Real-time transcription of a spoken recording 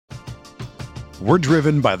We're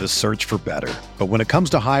driven by the search for better. But when it comes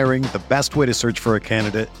to hiring, the best way to search for a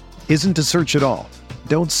candidate isn't to search at all.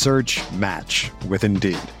 Don't search, match with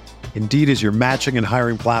Indeed. Indeed is your matching and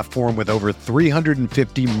hiring platform with over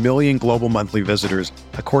 350 million global monthly visitors,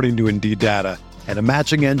 according to Indeed data, and a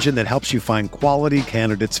matching engine that helps you find quality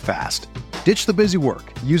candidates fast. Ditch the busy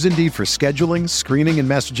work. Use Indeed for scheduling, screening, and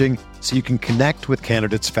messaging so you can connect with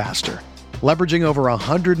candidates faster. Leveraging over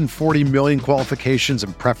 140 million qualifications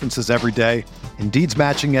and preferences every day, Indeed's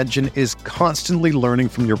matching engine is constantly learning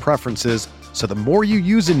from your preferences, so the more you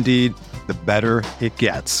use Indeed, the better it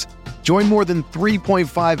gets. Join more than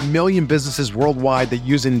 3.5 million businesses worldwide that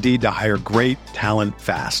use Indeed to hire great talent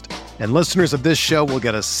fast. And listeners of this show will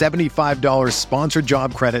get a $75 sponsored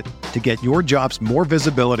job credit to get your jobs more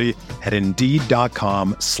visibility at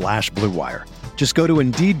Indeed.com/Blue Wire. Just go to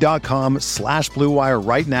Indeed.com/Blue Wire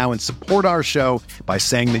right now and support our show by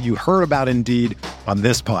saying that you heard about Indeed on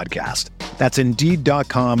this podcast. That's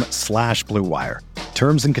Indeed.com/Blue Wire.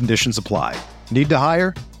 Terms and conditions apply. Need to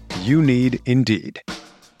hire? You need Indeed.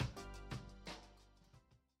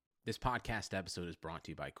 This podcast episode is brought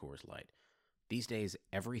to you by Coors Light. These days,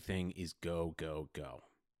 everything is go, go, go.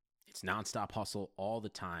 It's nonstop hustle all the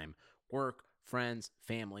time. Work, friends,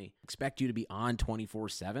 family, expect you to be on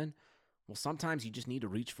 24/7. Well, sometimes you just need to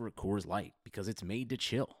reach for a Coors Light because it's made to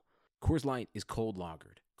chill. Coors Light is cold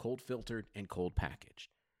lagered, cold filtered, and cold packaged.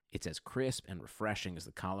 It's as crisp and refreshing as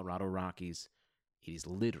the Colorado Rockies. It is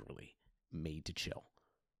literally made to chill.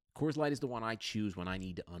 Coors Light is the one I choose when I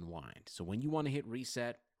need to unwind. So when you want to hit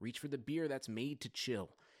reset, reach for the beer that's made to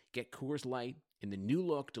chill. Get Coors Light in the new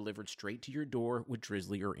look delivered straight to your door with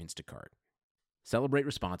Drizzly or Instacart. Celebrate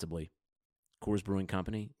responsibly. Coors Brewing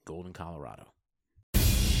Company, Golden, Colorado.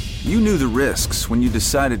 You knew the risks when you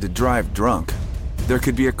decided to drive drunk. There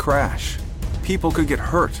could be a crash. People could get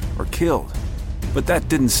hurt or killed. But that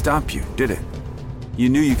didn't stop you, did it? You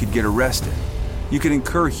knew you could get arrested. You could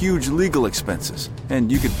incur huge legal expenses,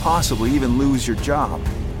 and you could possibly even lose your job.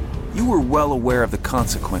 You were well aware of the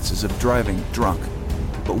consequences of driving drunk.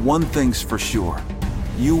 But one thing's for sure.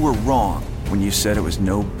 You were wrong when you said it was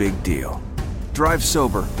no big deal. Drive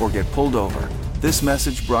sober or get pulled over. This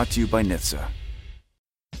message brought to you by NHTSA.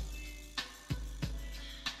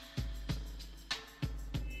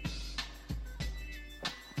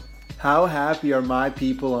 How happy are my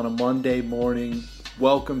people on a Monday morning?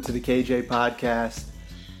 Welcome to the KJ Podcast,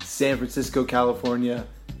 San Francisco, California.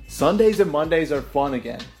 Sundays and Mondays are fun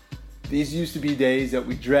again. These used to be days that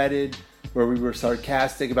we dreaded, where we were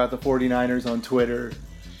sarcastic about the 49ers on Twitter.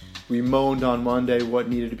 We moaned on Monday what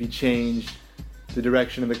needed to be changed. The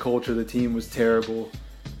direction and the culture of the team was terrible.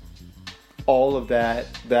 All of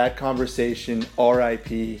that conversation,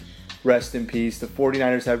 RIP, rest in peace. The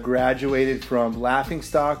 49ers have graduated from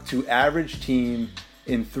laughingstock to average team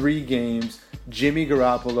in 3 games. Jimmy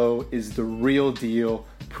Garoppolo is the real deal.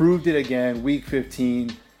 Proved it again, Week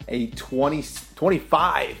 15, a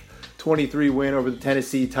 25-23 win over the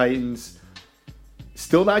Tennessee Titans.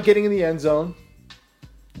 Still not getting in the end zone.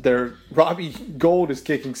 Robbie Gould is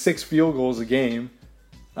kicking 6 field goals a game.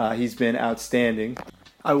 He's been outstanding.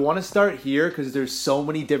 I want to start here because there's so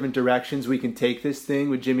many different directions we can take this thing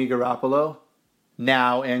with Jimmy Garoppolo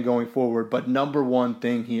now and going forward. But number one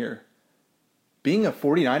thing here, being a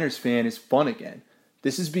 49ers fan is fun again.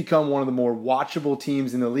 This has become one of the more watchable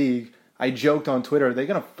teams in the league. I joked on Twitter, are they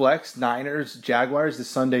going to flex Niners, Jaguars this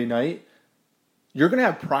Sunday night? You're going to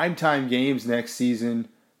have primetime games next season.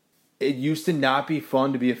 It used to not be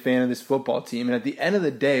fun to be a fan of this football team. And at the end of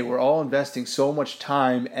the day, we're all investing so much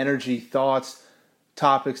time, energy, thoughts,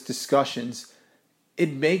 topics, discussions.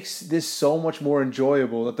 It makes this so much more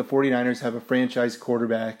enjoyable that the 49ers have a franchise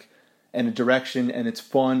quarterback and a direction, and it's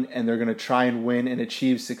fun, and they're going to try and win and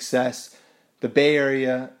achieve success. The Bay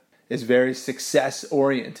Area is very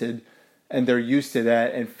success-oriented, and they're used to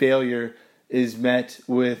that, and failure is met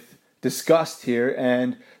with disgust here,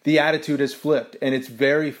 and the attitude has flipped, and it's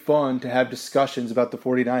very fun to have discussions about the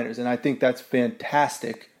 49ers, and I think that's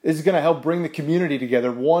fantastic. This is going to help bring the community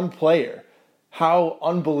together. One player. How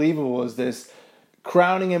unbelievable is this?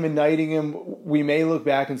 Crowning him and knighting him, we may look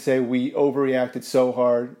back and say we overreacted so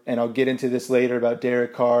hard, and I'll get into this later about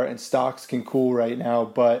Derek Carr, and stocks can cool right now,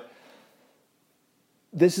 but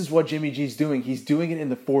this is what Jimmy G's doing. He's doing it in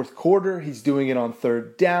the fourth quarter. He's doing it on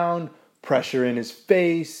third down, pressure in his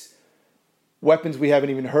face, weapons we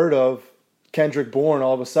haven't even heard of. Kendrick Bourne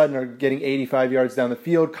all of a sudden are getting 85 yards down the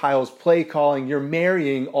field. Kyle's play calling. You're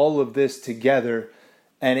marrying all of this together,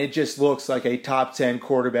 and it just looks like a top 10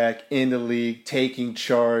 quarterback in the league, taking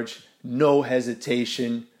charge, no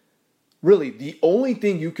hesitation. Really, the only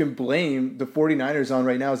thing you can blame the 49ers on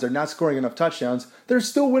right now is they're not scoring enough touchdowns. They're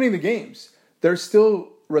still winning the games. they're still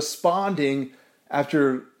responding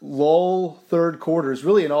after lull third quarters.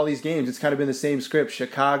 Really, in all these games, it's kind of been the same script.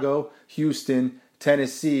 Chicago, Houston,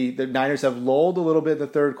 Tennessee. The Niners have lulled a little bit in the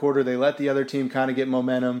third quarter. They let the other team kind of get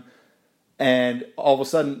momentum. And all of a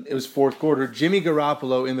sudden, it was fourth quarter. Jimmy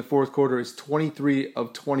Garoppolo in the fourth quarter is 23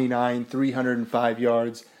 of 29, 305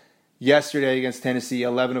 yards. Yesterday against Tennessee,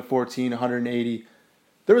 11 of 14, 180.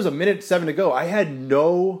 There was a minute 7 to go. I had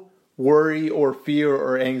no worry or fear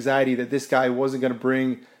or anxiety that this guy wasn't going to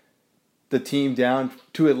bring the team down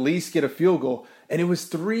to at least get a field goal. And it was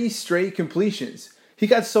 3 straight completions. He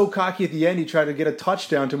got so cocky at the end, he tried to get a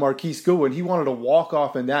touchdown to Marquise Goodwin. He wanted to walk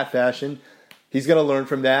off in that fashion. He's going to learn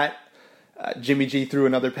from that. Jimmy G threw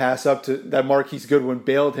another pass up to that Marquise Goodwin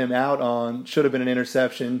bailed him out on. Should have been an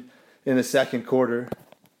interception in the second quarter.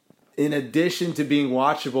 In addition to being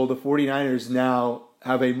watchable, the 49ers now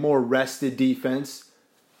have a more rested defense.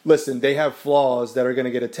 Listen, they have flaws that are going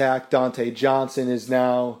to get attacked. Dante Johnson is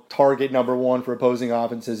now target number 1 for opposing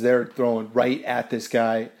offenses. They're throwing right at this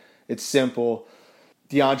guy. It's simple.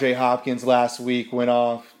 DeAndre Hopkins last week went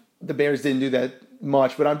off. The Bears didn't do that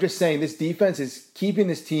much, but I'm just saying this defense is keeping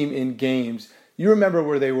this team in games. You remember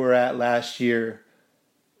where they were at last year.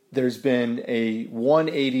 There's been a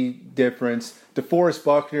 180 difference. DeForest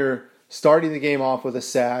Buckner starting the game off with a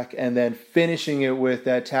sack and then finishing it with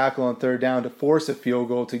that tackle on third down to force a field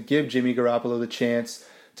goal to give Jimmy Garoppolo the chance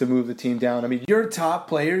to move the team down. I mean, your top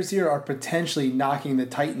players here are potentially knocking the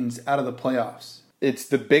Titans out of the playoffs. It's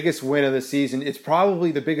the biggest win of the season. It's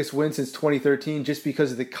probably the biggest win since 2013 just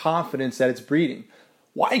because of the confidence that it's breeding.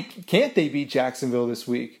 Why can't they beat Jacksonville this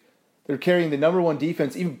week? They're carrying the number 1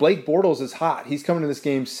 defense. Even Blake Bortles is hot. He's coming to this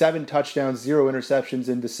game 7 touchdowns, 0 interceptions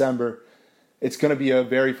in December. It's going to be a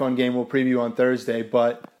very fun game we'll preview on Thursday.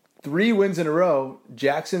 But 3 wins in a row,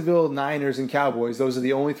 Jacksonville, Niners, and Cowboys. Those are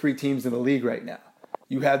the only 3 teams in the league right now.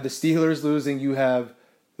 You have the Steelers losing. You have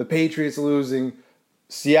the Patriots losing.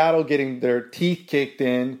 Seattle getting their teeth kicked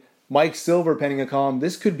in. Mike Silver penning a column.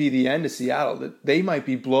 This could be the end of Seattle. They might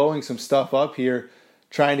be blowing some stuff up here,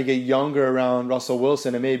 trying to get younger around Russell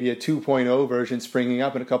Wilson and maybe a 2.0 version springing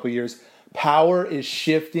up in a couple years. Power is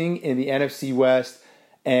shifting in the NFC West,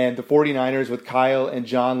 and the 49ers with Kyle and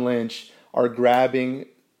John Lynch are grabbing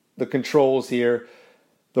the controls here.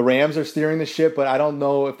 The Rams are steering the ship, but I don't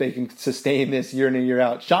know if they can sustain this year in and year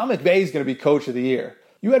out. Sean McVay is going to be coach of the year.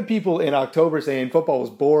 You had people in October saying football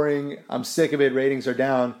was boring, I'm sick of it, ratings are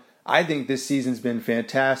down. I think this season's been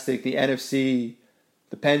fantastic. The NFC,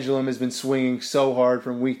 the pendulum has been swinging so hard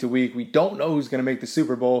from week to week. We don't know who's going to make the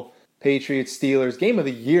Super Bowl. Patriots, Steelers, game of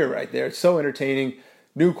the year right there. It's so entertaining.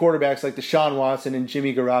 New quarterbacks like Deshaun Watson and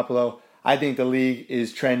Jimmy Garoppolo. I think the league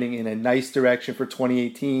is trending in a nice direction for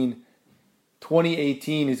 2018.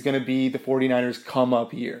 2018 is going to be the 49ers'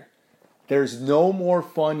 come-up year. There's no more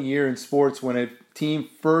fun year in sports when a team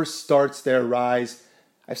first starts their rise.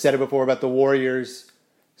 I've said it before about the Warriors,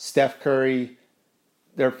 Steph Curry,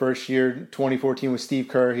 their first year, 2014 with Steve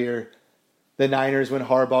Kerr here. The Niners when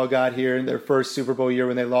Harbaugh got here in their first Super Bowl year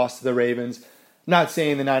when they lost to the Ravens. I'm not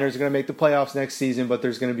saying the Niners are going to make the playoffs next season, but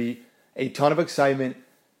there's going to be a ton of excitement.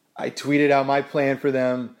 I tweeted out my plan for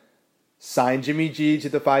them. Sign Jimmy G to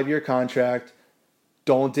the 5-year contract.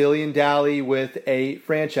 Don't dilly-and-dally with a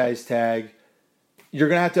franchise tag. You're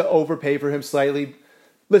going to have to overpay for him slightly.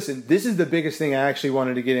 Listen, this is the biggest thing I actually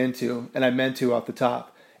wanted to get into, and I meant to off the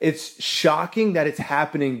top. It's shocking that it's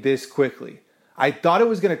happening this quickly. I thought it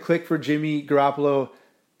was going to click for Jimmy Garoppolo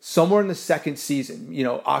somewhere in the second season.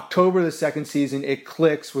 October the second season, it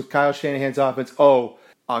clicks with Kyle Shanahan's offense. Oh,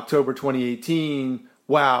 October 2018,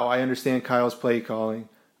 wow, I understand Kyle's play calling.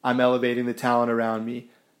 I'm elevating the talent around me.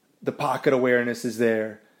 The pocket awareness is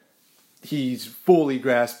there. He's fully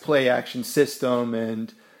grasped play action system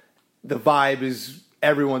and the vibe is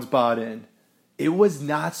everyone's bought in. It was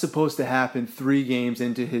not supposed to happen 3 games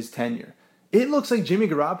into his tenure. It looks like Jimmy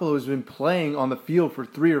Garoppolo has been playing on the field for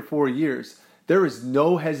 3 or 4 years. There is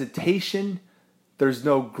no hesitation. There's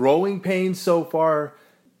no growing pains so far.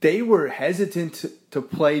 They were hesitant to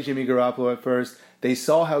play Jimmy Garoppolo at first. They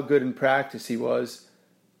saw how good in practice he was.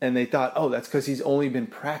 And they thought, oh, that's because he's only been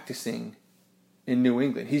practicing in New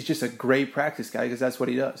England. He's just a great practice guy because that's what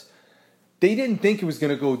he does. They didn't think it was going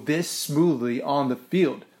to go this smoothly on the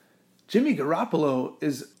field. Jimmy Garoppolo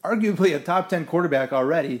is arguably a top 10 quarterback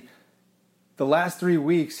already. The last 3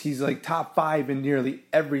 weeks, he's like top 5 in nearly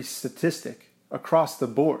every statistic across the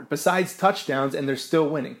board, besides touchdowns, and they're still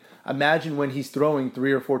winning. Imagine when he's throwing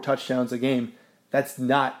 3 or 4 touchdowns a game. That's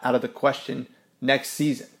not out of the question next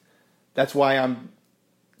season. That's why I'm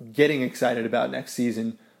getting excited about next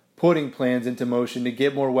season, putting plans into motion to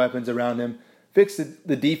get more weapons around him, fix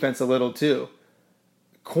the defense a little too.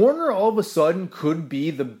 corner all of a sudden could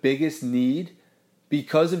be the biggest need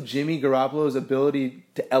because of Jimmy Garoppolo's ability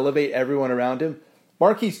to elevate everyone around him.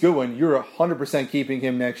 Marquise Goodwin, you're 100% keeping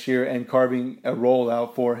him next year and carving a role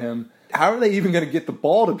out for him. How are they even going to get the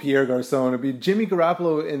ball to Pierre Garçon? I mean, Jimmy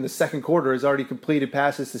Garoppolo in the second quarter has already completed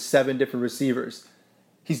passes to 7 different receivers.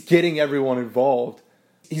 He's getting everyone involved.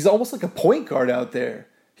 He's almost like a point guard out there.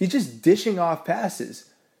 He's just dishing off passes.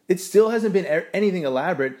 It still hasn't been anything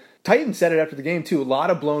elaborate. Titan said it after the game, too. A lot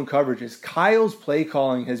of blown coverages. Kyle's play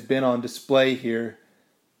calling has been on display here.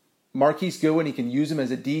 Marquise Goodwin, he can use him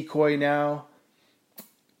as a decoy now.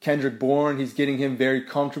 Kendrick Bourne, he's getting him very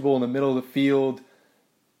comfortable in the middle of the field.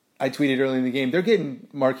 I tweeted early in the game, they're getting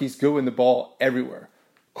Marquise Goodwin the ball everywhere.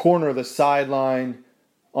 Corner of the sideline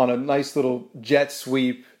on a nice little jet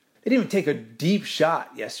sweep. They didn't even take a deep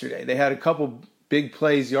shot yesterday. They had a couple big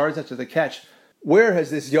plays, yards after the catch. Where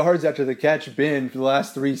has this yards after the catch been for the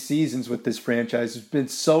last 3 seasons with this franchise? It's been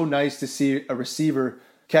so nice to see a receiver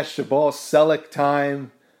catch the ball. Selleck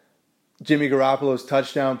time, Jimmy Garoppolo's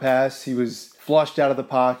touchdown pass. He was flushed out of the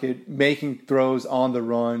pocket, making throws on the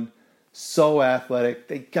run. So athletic.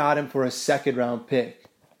 They got him for a second-round pick.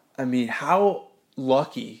 I mean, how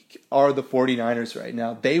lucky are the 49ers right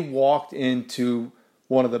now? They walked into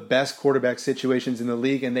one of the best quarterback situations in the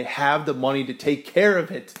league, and they have the money to take care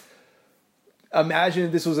of it. Imagine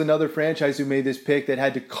if this was another franchise who made this pick that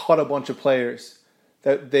had to cut a bunch of players,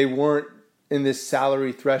 that they weren't in this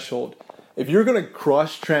salary threshold. If you're going to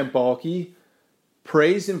crush Trent Baalke,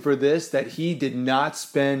 praise him for this, that he did not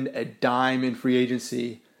spend a dime in free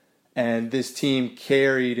agency, and this team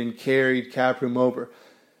carried cap room over.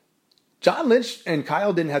 John Lynch and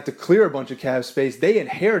Kyle didn't have to clear a bunch of cap space. They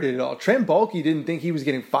inherited it all. Trent Baalke didn't think he was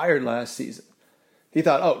getting fired last season. He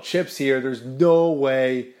thought, oh, Chip's here. There's no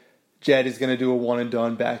way Jed is going to do a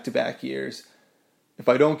one-and-done back-to-back years. If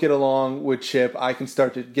I don't get along with Chip, I can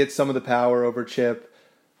start to get some of the power over Chip.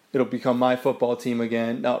 It'll become my football team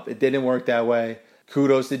again. No, it didn't work that way.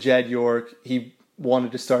 Kudos to Jed York. He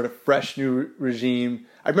wanted to start a fresh new regime.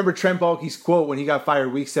 I remember Trent Baalke's quote when he got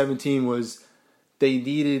fired week 17 was, they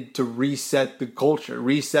needed to reset the culture,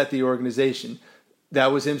 reset the organization.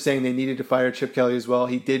 That was him saying they needed to fire Chip Kelly as well.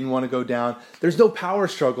 He didn't want to go down. There's no power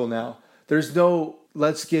struggle now. There's no,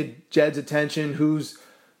 let's get Jed's attention, who's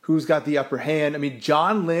got the upper hand. I mean,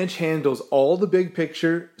 John Lynch handles all the big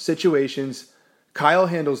picture situations. Kyle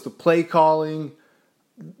handles the play calling,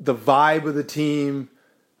 the vibe of the team,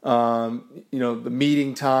 the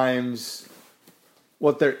meeting times,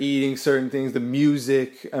 what they're eating, certain things, the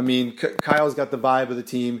music. I mean, Kyle's got the vibe of the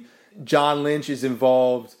team. John Lynch is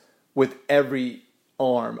involved with every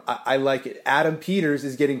arm. I like it. Adam Peters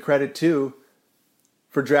is getting credit too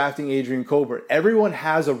for drafting Adrian Colbert. Everyone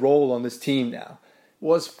has a role on this team now.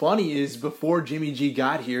 What's funny is before Jimmy G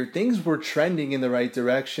got here, things were trending in the right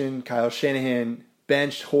direction. Kyle Shanahan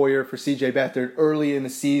benched Hoyer for C.J. Beathard early in the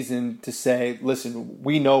season to say, listen,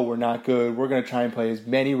 we know we're not good. We're going to try and play as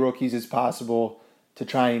many rookies as possible to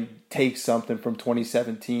try and take something from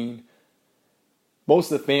 2017.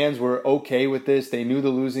 Most of the fans were okay with this. They knew the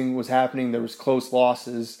losing was happening. There was close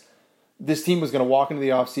losses. This team was going to walk into the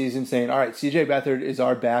offseason saying, all right, C.J. Beathard is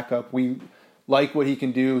our backup. We like what he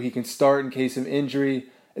can do. He can start in case of injury.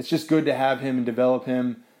 It's just good to have him and develop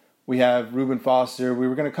him. We have Reuben Foster. We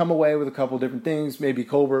were going to come away with a couple different things. Maybe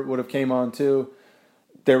Colbert would have came on too.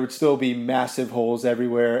 There would still be massive holes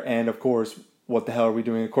everywhere. And of course, what the hell are we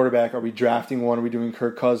doing at quarterback? Are we drafting one? Are we doing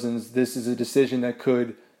Kirk Cousins? This is a decision that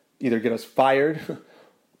could either get us fired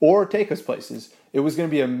or take us places. It was going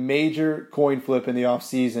to be a major coin flip in the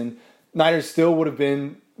offseason. Niners still would have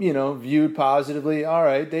been, viewed positively. All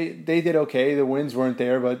right, they did okay. The wins weren't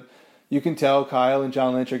there, but you can tell Kyle and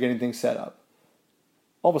John Lynch are getting things set up.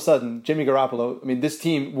 All of a sudden, Jimmy Garoppolo, this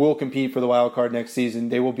team will compete for the wild card next season.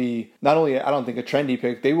 They will be not only, I don't think, a trendy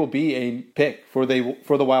pick, they will be a pick for the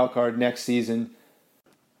wild card next season.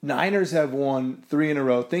 Niners have won 3 in a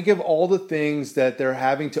row. Think of all the things that they're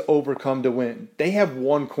having to overcome to win. They have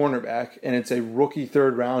one cornerback, and it's a rookie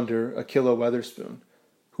third rounder, Ahkello Witherspoon.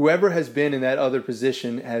 Whoever has been in that other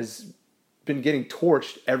position has been getting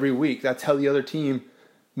torched every week. That's how the other team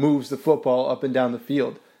moves the football up and down the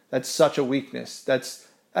field. That's such a weakness. That's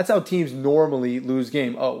how teams normally lose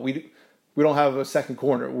game. Oh, we don't have a second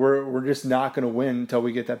corner. We're just not going to win until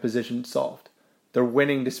we get that position solved. They're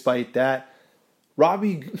winning despite that.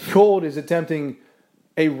 Robbie Gould is attempting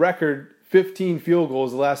a record 15 field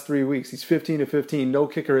goals the last 3 weeks. He's 15 of 15. No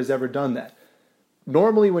kicker has ever done that.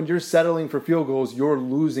 Normally, when you're settling for field goals, you're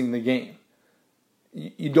losing the game.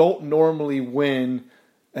 You don't normally win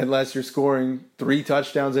unless you're scoring 3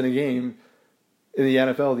 touchdowns in a game. in the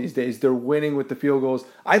NFL these days. They're winning with the field goals.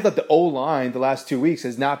 I thought the O-line the last 2 weeks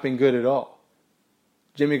has not been good at all.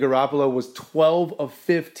 Jimmy Garoppolo was 12 of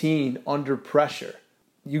 15 under pressure.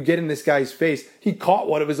 You get in this guy's face. He caught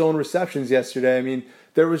one of his own receptions yesterday. I mean,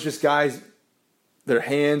 there was just guys, their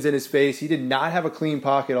hands in his face. He did not have a clean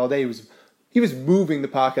pocket all day. He was moving the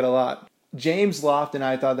pocket a lot. James Lofton,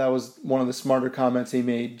 I thought that was one of the smarter comments he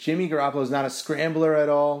made. Jimmy Garoppolo is not a scrambler at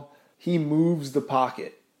all. He moves the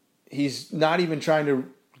pocket. He's not even trying to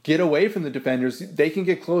get away from the defenders. They can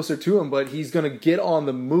get closer to him, but he's going to get on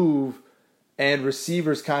the move, and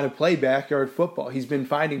receivers kind of play backyard football. He's been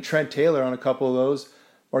finding Trent Taylor on a couple of those.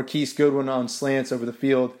 Marquise Goodwin on slants over the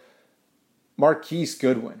field. Marquise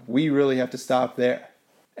Goodwin, we really have to stop there.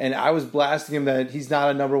 And I was blasting him that he's not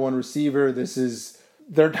a number one receiver.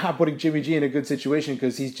 They're not putting Jimmy G in a good situation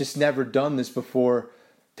because he's just never done this before.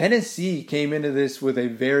 Tennessee came into this with a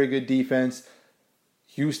very good defense.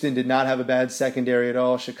 Houston did not have a bad secondary at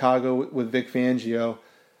all. Chicago with Vic Fangio.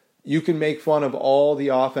 You can make fun of all the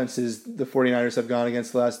offenses the 49ers have gone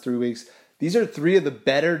against the last 3 weeks. These are three of the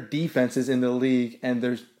better defenses in the league, and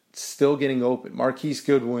they're still getting open. Marquise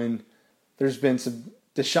Goodwin, there's been some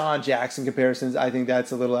Deshaun Jackson comparisons. I think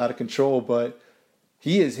that's a little out of control, but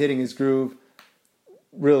he is hitting his groove.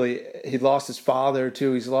 Really, he lost his father,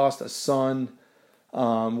 too. He's lost a son,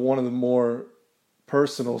 one of the more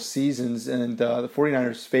personal seasons, and the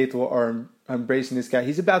 49ers faithful are embracing this guy.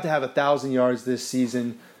 He's about to have 1,000 yards this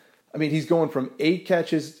season. I mean, he's going from 8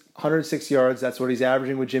 catches, 106 yards. That's what he's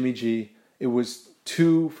averaging with Jimmy G. It was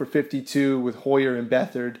 2 for 52 with Hoyer and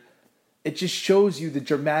Beathard. It just shows you the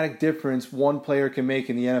dramatic difference one player can make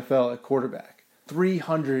in the NFL at quarterback.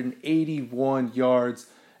 381 yards,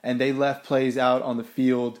 and they left plays out on the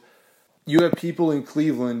field. You have people in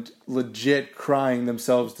Cleveland legit crying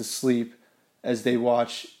themselves to sleep as they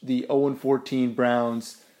watch the 0-14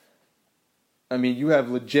 Browns. I mean, you have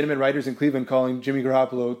legitimate writers in Cleveland calling Jimmy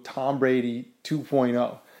Garoppolo Tom Brady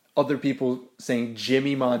 2.0. Other people saying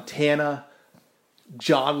Jimmy Montana.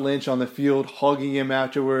 John Lynch on the field hugging him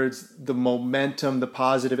afterwards. The momentum, the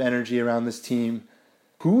positive energy around this team.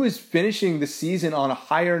 Who is finishing the season on a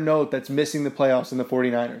higher note that's missing the playoffs in the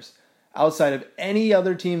 49ers? Outside of any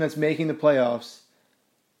other team that's making the playoffs,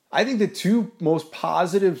 I think the two most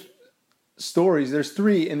positive stories, there's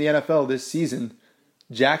 3 in the NFL this season.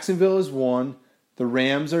 Jacksonville is 1, the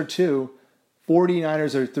Rams are 2,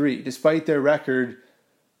 49ers are 3. Despite their record,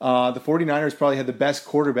 the 49ers probably had the best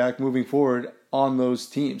quarterback moving forward on those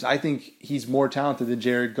teams. I think he's more talented than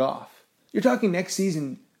Jared Goff. You're talking next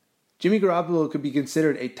season, Jimmy Garoppolo could be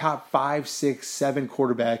considered a top 5, 6, 7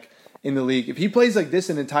 quarterback in the league. If he plays like this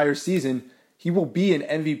an entire season, he will be in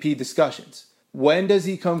MVP discussions. When does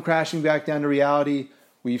he come crashing back down to reality?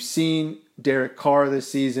 We've seen Derek Carr this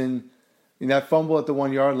season. I mean, that fumble at the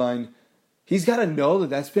 1-yard line, he's got to know that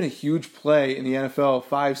that's been a huge play in the NFL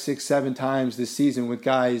 5, 6, 7 times this season with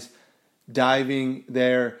guys diving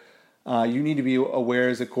there. You need to be aware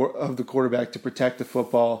of the quarterback to protect the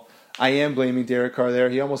football. I am blaming Derek Carr there.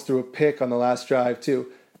 He almost threw a pick on the last drive, too.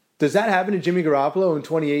 Does that happen to Jimmy Garoppolo in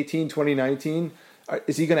 2018, 2019?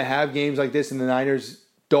 Is he going to have games like this and the Niners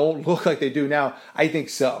don't look like they do now? I think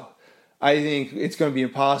so. I think it's going to be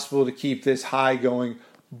impossible to keep this high going.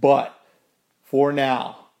 But for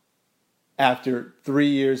now, after 3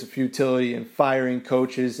 years of futility and firing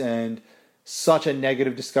coaches and such a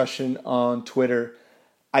negative discussion on Twitter,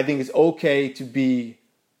 I think it's okay to be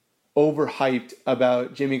overhyped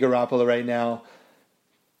about Jimmy Garoppolo right now.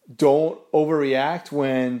 Don't overreact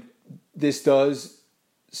when this does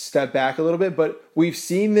step back a little bit, but we've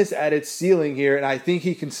seen this at its ceiling here, and I think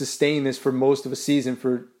he can sustain this for most of a season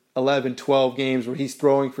for 11, 12 games where he's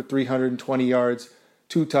throwing for 320 yards,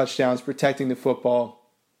 2 touchdowns, protecting the football.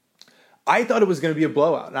 I thought it was going to be a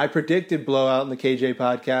blowout, and I predicted blowout in the KJ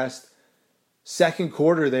podcast. Second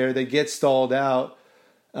quarter there, they get stalled out,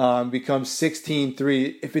 becomes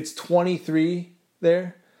 16-3. If it's 23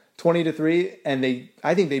 there, 20-3, and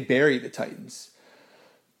I think they bury the Titans.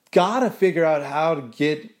 Gotta figure out how to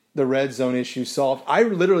get the red zone issue solved. I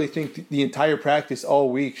literally think the entire practice all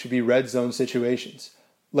week should be red zone situations.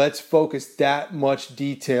 Let's focus that much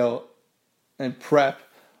detail and prep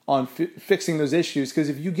on fixing those issues, because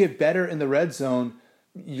if you get better in the red zone,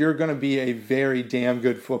 you're going to be a very damn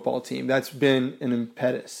good football team. That's been an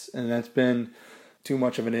impetus, and that's been too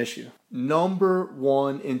much of an issue. Number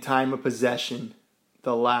 1 in time of possession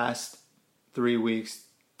the last 3 weeks,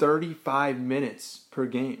 35 minutes per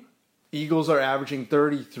game. Eagles are averaging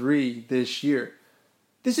 33 this year.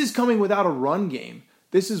 This is coming without a run game.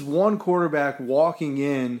 This is one quarterback walking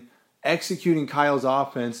in, executing Kyle's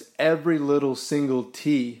offense every little single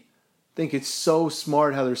T think it's so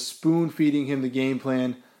smart how they're spoon-feeding him the game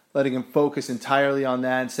plan, letting him focus entirely on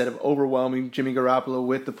that instead of overwhelming Jimmy Garoppolo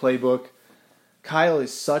with the playbook. Kyle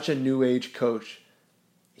is such a new age coach.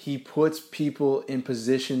 He puts people in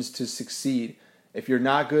positions to succeed. If you're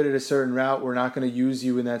not good at a certain route, we're not going to use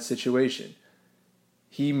you in that situation.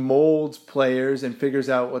 He molds players and figures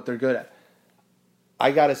out what they're good at.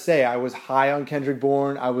 I got to say, I was high on Kendrick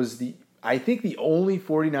Bourne. I think the only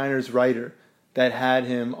 49ers writer that had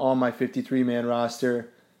him on my 53-man roster.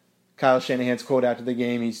 Kyle Shanahan's quote after the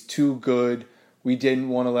game, he's too good. We didn't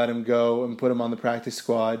want to let him go and put him on the practice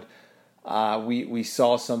squad. We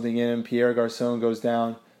saw something in him. Pierre Garçon goes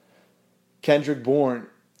down. Kendrick Bourne,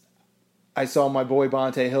 I saw my boy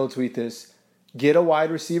Bonte Hill tweet this. Get a wide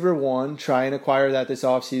receiver 1. Try and acquire that this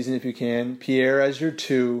offseason if you can. Pierre as your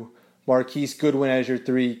 2. Marquise Goodwin as your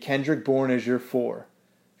 3. Kendrick Bourne as your 4.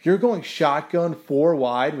 If you're going shotgun 4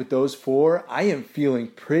 wide with those 4, I am feeling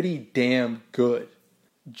pretty damn good.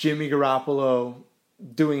 Jimmy Garoppolo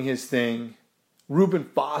doing his thing. Reuben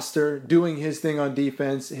Foster doing his thing on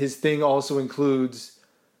defense. His thing also includes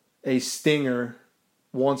a stinger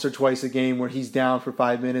once or twice a game where he's down for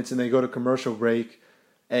 5 minutes and they go to commercial break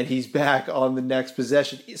and he's back on the next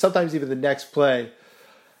possession, sometimes even the next play.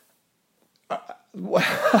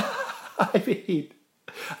 I mean,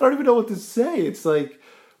 I don't even know what to say. It's like,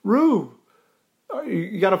 Rube,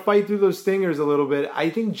 you got to fight through those stingers a little bit. I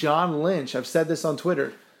think John Lynch, I've said this on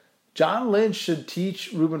Twitter, John Lynch should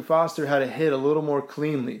teach Reuben Foster how to hit a little more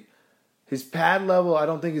cleanly. His pad level, I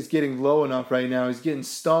don't think, is getting low enough right now. He's getting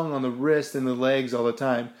stung on the wrist and the legs all the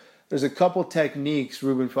time. There's a couple techniques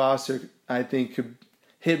Reuben Foster, I think, could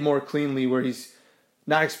hit more cleanly where he's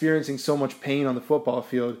not experiencing so much pain on the football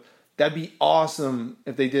field. That'd be awesome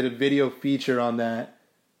if they did a video feature on that,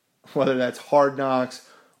 whether that's Hard Knocks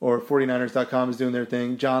or 49ers.com is doing their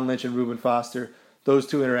thing. John Lynch and Reuben Foster, those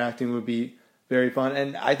two interacting would be very fun.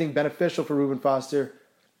 And I think beneficial for Reuben Foster.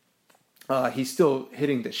 He's still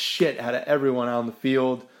hitting the shit out of everyone out on the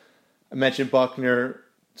field. I mentioned Buckner,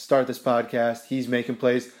 start this podcast. He's making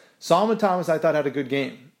plays. Solomon Thomas, I thought, had a good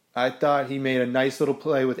game. I thought he made a nice little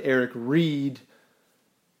play with Eric Reed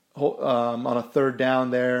on a third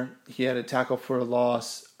down there. He had a tackle for a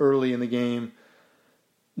loss early in the game.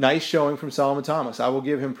 Nice showing from Solomon Thomas. I will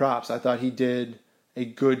give him props. I thought he did a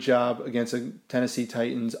good job against a Tennessee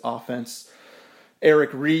Titans offense.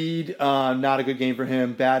 Eric Reed, not a good game for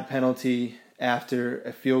him. Bad penalty after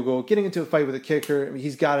a field goal. Getting into a fight with a kicker, I mean,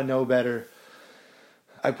 he's got to know better.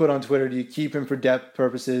 I put on Twitter, do you keep him for depth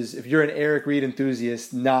purposes? If you're an Eric Reed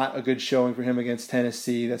enthusiast, not a good showing for him against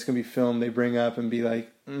Tennessee. That's going to be film they bring up and be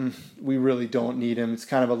like, we really don't need him. It's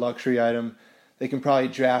kind of a luxury item. They can probably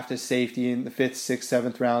draft a safety in the 5th, 6th,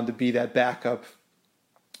 7th round to be that backup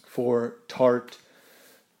for Tart.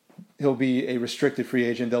 He'll be a restricted free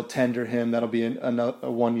agent. They'll tender him. That'll be a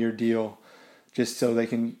 1-year deal just so they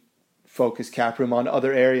can focus cap room on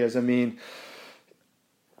other areas. I mean,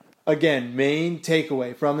 again, main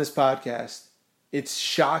takeaway from this podcast, it's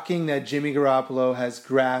shocking that Jimmy Garoppolo has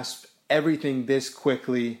grasped everything this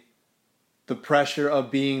quickly. The pressure of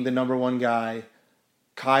being the number 1 guy,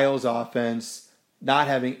 Kyle's offense, not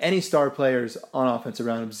having any star players on offense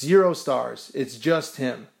around him, 0 stars. It's just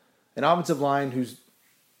him. An offensive line who's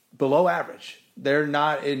below average. They're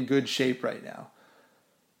not in good shape right now.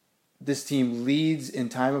 This team leads in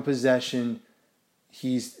time of possession.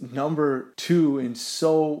 He's number 2 in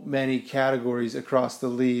so many categories across the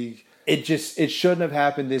league. It shouldn't have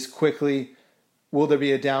happened this quickly. Will there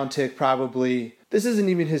be a downtick? Probably. This isn't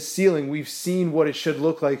even his ceiling. We've seen what it should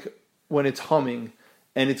look like when it's humming,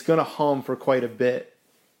 and it's going to hum for quite a bit.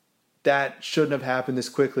 That shouldn't have happened this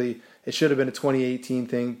quickly. It should have been a 2018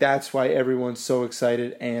 thing. That's why everyone's so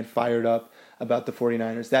excited and fired up about the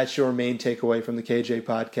 49ers. That's your main takeaway from the KJ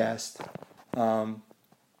podcast.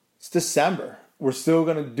 It's December. We're still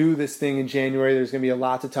going to do this thing in January. There's going to be a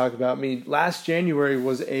lot to talk about. I mean, last January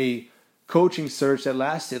was a coaching search that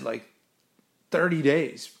lasted like 30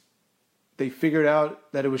 days. They figured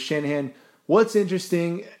out that it was Shanahan. What's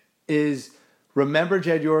interesting is, remember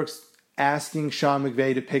Jed York's asking Sean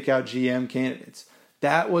McVay to pick out GM candidates.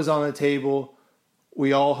 That was on the table.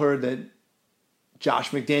 We all heard that Josh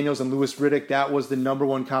McDaniels and Louis Riddick, that was the number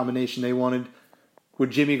 1 combination they wanted. Would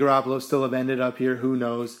Jimmy Garoppolo still have ended up here? Who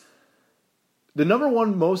knows? The number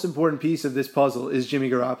 1 most important piece of this puzzle is Jimmy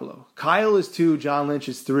Garoppolo. Kyle is 2, John Lynch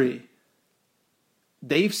is 3.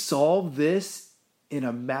 They've solved this in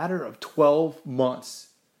a matter of 12 months.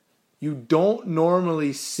 You don't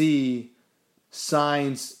normally see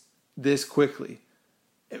signs this quickly.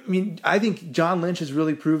 I mean, I think John Lynch has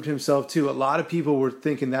really proved himself too. A lot of people were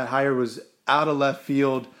thinking that hire was out of left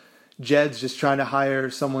field. Jed's just trying to hire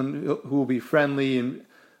someone who will be friendly and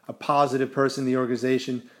a positive person in the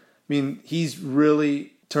organization. I mean, he's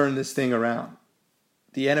really turned this thing around.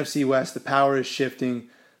 The NFC West, the power is shifting.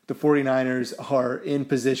 The 49ers are in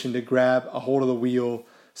position to grab a hold of the wheel,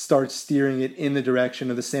 start steering it in the direction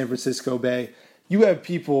of the San Francisco Bay. You have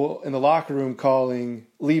people in the locker room calling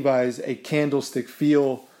Levi's a candlestick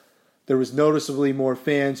feel. There was noticeably more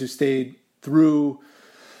fans who stayed through.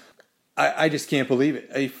 I just can't believe it.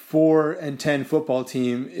 A 4-10 football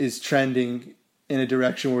team is trending in a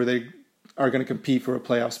direction where they are going to compete for a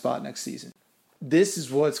playoff spot next season. This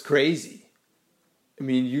is what's crazy. I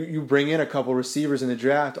mean, you bring in a couple receivers in the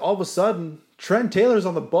draft. All of a sudden, Trent Taylor's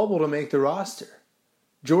on the bubble to make the roster.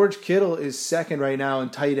 George Kittle is second right now in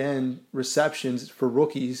tight end receptions for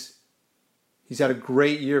rookies. He's had a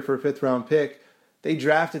great year for a 5th-round pick. They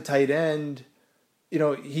drafted tight end.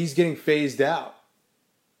 He's getting phased out.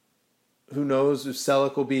 Who knows if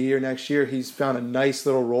Selleck will be here next year. He's found a nice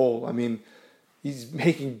little role. I mean, he's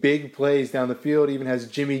making big plays down the field. Even has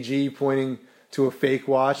Jimmy G pointing to a fake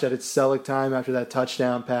watch that it's Selleck time after that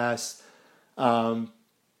touchdown pass.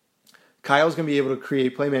 Kyle's going to be able to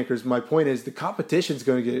create playmakers. My point is the competition's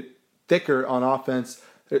going to get thicker on offense.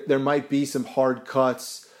 There might be some hard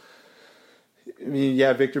cuts. I mean,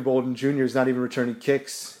 yeah, Victor Bolden Jr. is not even returning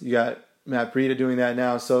kicks. You got Matt Breida doing that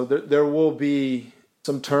now. So there will be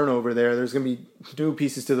some turnover there. There's going to be new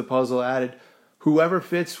pieces to the puzzle added. Whoever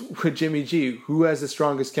fits with Jimmy G, who has the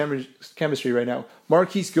strongest chemistry right now?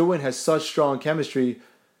 Marquise Goodwin has such strong chemistry.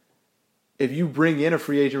 If you bring in a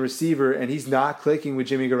free agent receiver and he's not clicking with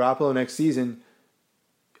Jimmy Garoppolo next season,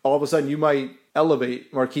 all of a sudden you might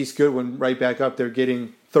elevate Marquise Goodwin right back up there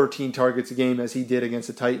getting 13 targets a game as he did against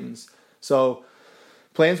the Titans. So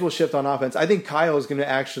plans will shift on offense. I think Kyle is going to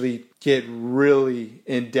actually get really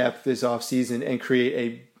in-depth this offseason and create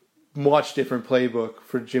a much different playbook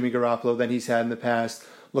for Jimmy Garoppolo than he's had in the past.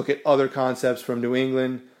 Look at other concepts from New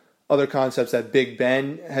England, other concepts that Big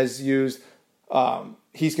Ben has used.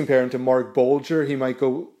 He's comparing to Mark Bolger. He might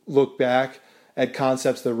go look back at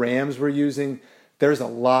concepts the Rams were using. There's a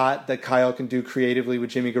lot that Kyle can do creatively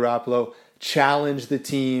with Jimmy Garoppolo. Challenge the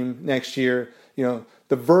team next year.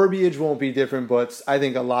 The verbiage won't be different, but I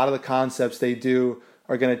think a lot of the concepts they do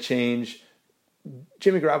are going to change.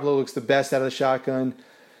 Jimmy Garoppolo looks the best out of the shotgun.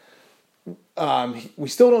 We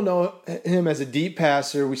still don't know him as a deep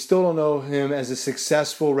passer. We still don't know him as a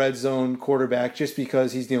successful red zone quarterback just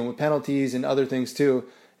because he's dealing with penalties and other things too.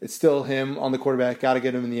 It's still him on the quarterback. Got to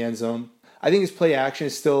get him in the end zone. I think his play action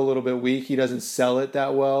is still a little bit weak. He doesn't sell it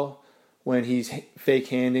that well when he's fake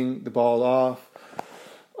handing the ball off.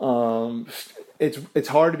 It's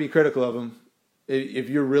hard to be critical of him. If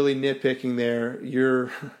you're really nitpicking there,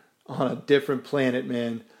 you're on a different planet,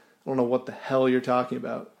 man. I don't know what the hell you're talking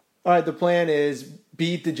about. All right, the plan is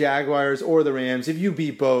beat the Jaguars or the Rams. If you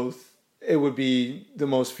beat both, it would be the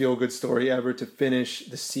most feel-good story ever to finish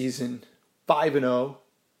the season 5-0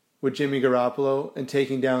 with Jimmy Garoppolo and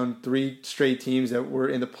taking down 3 straight teams that were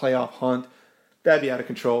in the playoff hunt. That'd be out of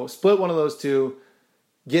control. Split one of those two.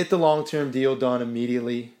 Get the long-term deal done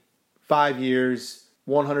immediately. 5 years,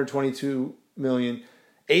 $122 million,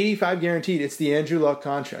 $85 guaranteed. It's the Andrew Luck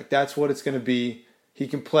contract. That's what it's going to be. He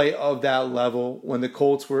can play of that level. When the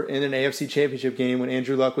Colts were in an AFC Championship game, when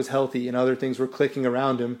Andrew Luck was healthy and other things were clicking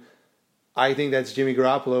around him, I think that's Jimmy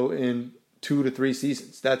Garoppolo in 2 to 3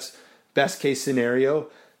 seasons. That's best case scenario.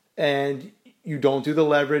 And you don't do the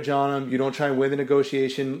leverage on him. You don't try and win the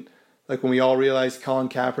negotiation. Like when we all realized Colin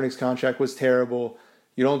Kaepernick's contract was terrible.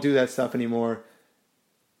 You don't do that stuff anymore.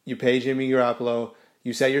 You pay Jimmy Garoppolo.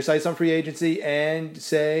 You set your sights on free agency and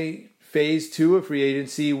say, phase 2 of free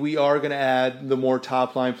agency, we are going to add the more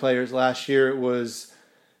top-line players. Last year it was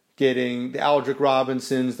getting the Aldrick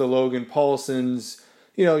Robinsons, the Logan Paulsons.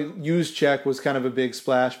 Juszczyk was kind of a big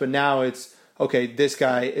splash, but now it's, okay, this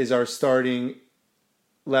guy is our starting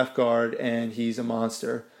left guard, and he's a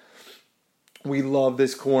monster. We love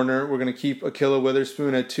this corner. We're going to keep Ahkello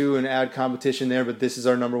Witherspoon at 2 and add competition there, but this is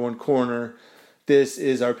our number 1 corner. This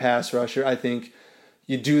is our pass rusher. I think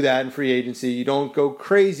you do that in free agency. You don't go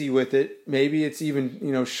crazy with it. Maybe it's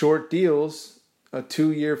even, short deals, a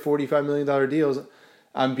 2-year, $45 million deals.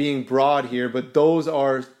 I'm being broad here, but those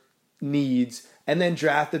are needs. And then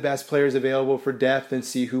draft the best players available for depth and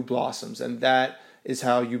see who blossoms. And that is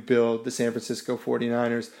how you build the San Francisco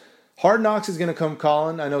 49ers. Hard Knocks is going to come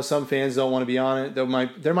calling. I know some fans don't want to be on it.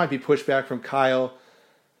 There might be pushback from Kyle.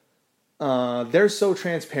 They're so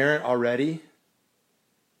transparent already.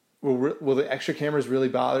 Will the extra cameras really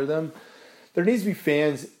bother them? There needs to be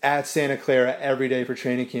fans at Santa Clara every day for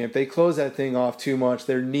training camp. They close that thing off too much.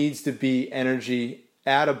 There needs to be energy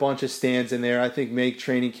add a bunch of stands in there. I think make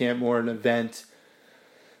training camp more an event.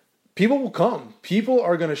 People will come. People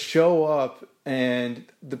are going to show up, and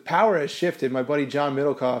the power has shifted. My buddy John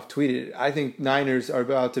Middlecoff tweeted, I think Niners are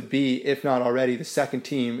about to be, if not already, the second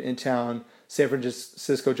team in town. San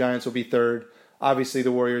Francisco Giants will be third. Obviously,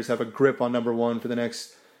 the Warriors have a grip on number one for the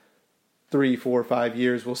next 3, 4, 5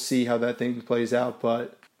 years. We'll see how that thing plays out.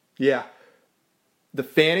 But, yeah, the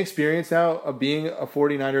fan experience now of being a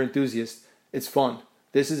 49er enthusiast, it's fun.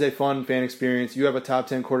 This is a fun fan experience. You have a top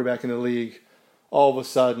 10 quarterback in the league. All of a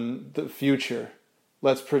sudden, the future.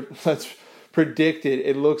 Let's predict it.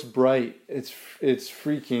 It looks bright. It's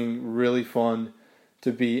freaking really fun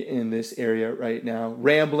to be in this area right now.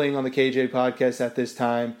 Rambling on the KJ podcast at this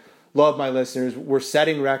time. Love my listeners. We're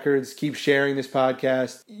setting records. Keep sharing this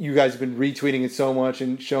podcast. You guys have been retweeting it so much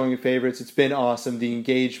and showing your favorites. It's been awesome. The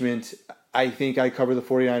engagement. I think I cover the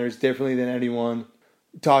 49ers differently than anyone.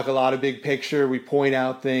 Talk a lot of big picture. We point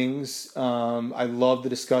out things. I love the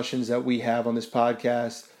discussions that we have on this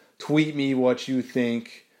podcast. Tweet me what you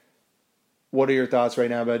think. What are your thoughts right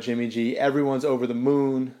now about Jimmy G? Everyone's over the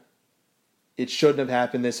moon. It shouldn't have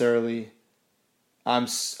happened this early. I'm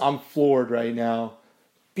floored right now.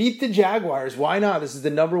 Beat the Jaguars. Why not? This is the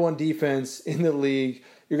number one defense in the league.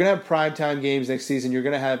 You're going to have primetime games next season. You're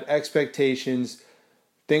going to have expectations.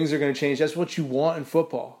 Things are going to change. That's what you want in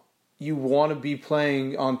football. You want to be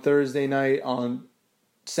playing on Thursday night, on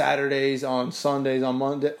Saturdays, on Sundays,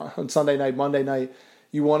 on Sunday night, Monday night.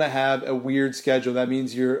 You want to have a weird schedule. That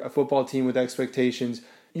means you're a football team with expectations.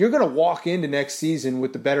 You're going to walk into next season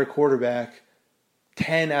with the better quarterback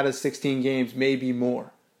 10 out of 16 games, maybe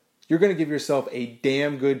more. You're going to give yourself a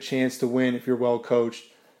damn good chance to win if you're well coached.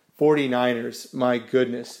 49ers, my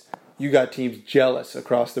goodness. You got teams jealous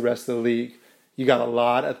across the rest of the league. You got a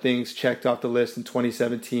lot of things checked off the list in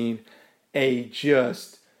 2017.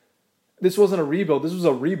 This wasn't a rebuild. This was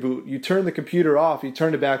a reboot. You turned the computer off. You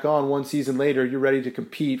turned it back on. One season later, you're ready to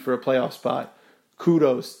compete for a playoff spot.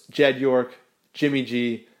 Kudos, Jed York, Jimmy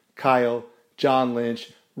G, Kyle, John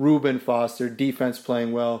Lynch, Reuben Foster, defense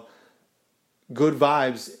playing well. Good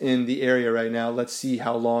vibes in the area right now. Let's see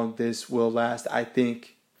how long this will last. I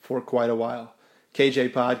think for quite a while.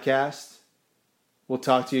 KJ Podcast. We'll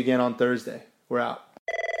talk to you again on Thursday. We're out.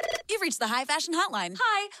 You've reached the High Fashion Hotline.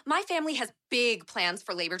 Hi, my family has big plans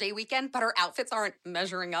for Labor Day weekend, but our outfits aren't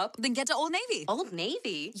measuring up. Then get to Old Navy. Old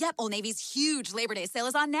Navy? Yep, Old Navy's huge Labor Day sale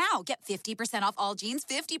is on now. Get 50% off all jeans,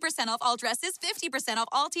 50% off all dresses, 50% off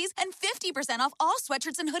all tees, and 50% off all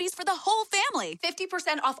sweatshirts and hoodies for the whole family.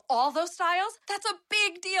 50% off all those styles? That's a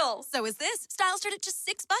big deal. So is this. Styles start at just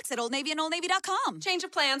 $6 at Old Navy and OldNavy.com. Change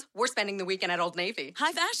of plans. We're spending the weekend at Old Navy.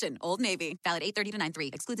 High Fashion, Old Navy. Valid 8/30 to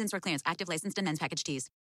 9/3. Excludes in-store clearance. Active licensed and men's package tees.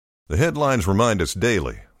 The headlines remind us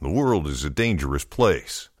daily, the world is a dangerous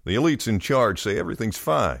place. The elites in charge say everything's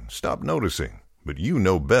fine, stop noticing. But you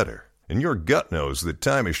know better. And your gut knows that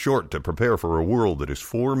time is short to prepare for a world that is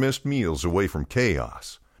 4 missed meals away from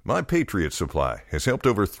chaos. My Patriot Supply has helped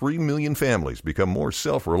over 3 million families become more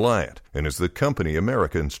self-reliant and is the company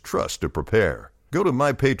Americans trust to prepare. Go to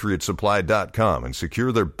MyPatriotSupply.com and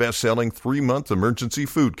secure their best-selling 3-month emergency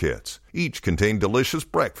food kits. Each contain delicious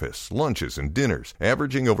breakfasts, lunches, and dinners,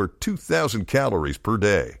 averaging over 2,000 calories per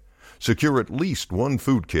day. Secure at least 1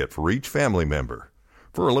 food kit for each family member.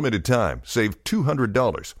 For a limited time, save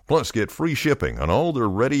 $200, plus get free shipping on all their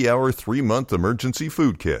Ready Hour 3-month emergency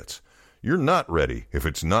food kits. You're not ready if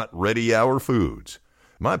it's not Ready Hour Foods.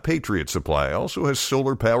 My Patriot Supply also has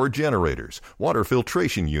solar power generators, water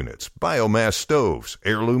filtration units, biomass stoves,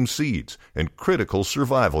 heirloom seeds, and critical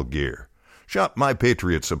survival gear. Shop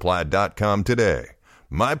MyPatriotSupply.com today.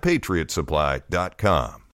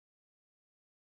 MyPatriotSupply.com.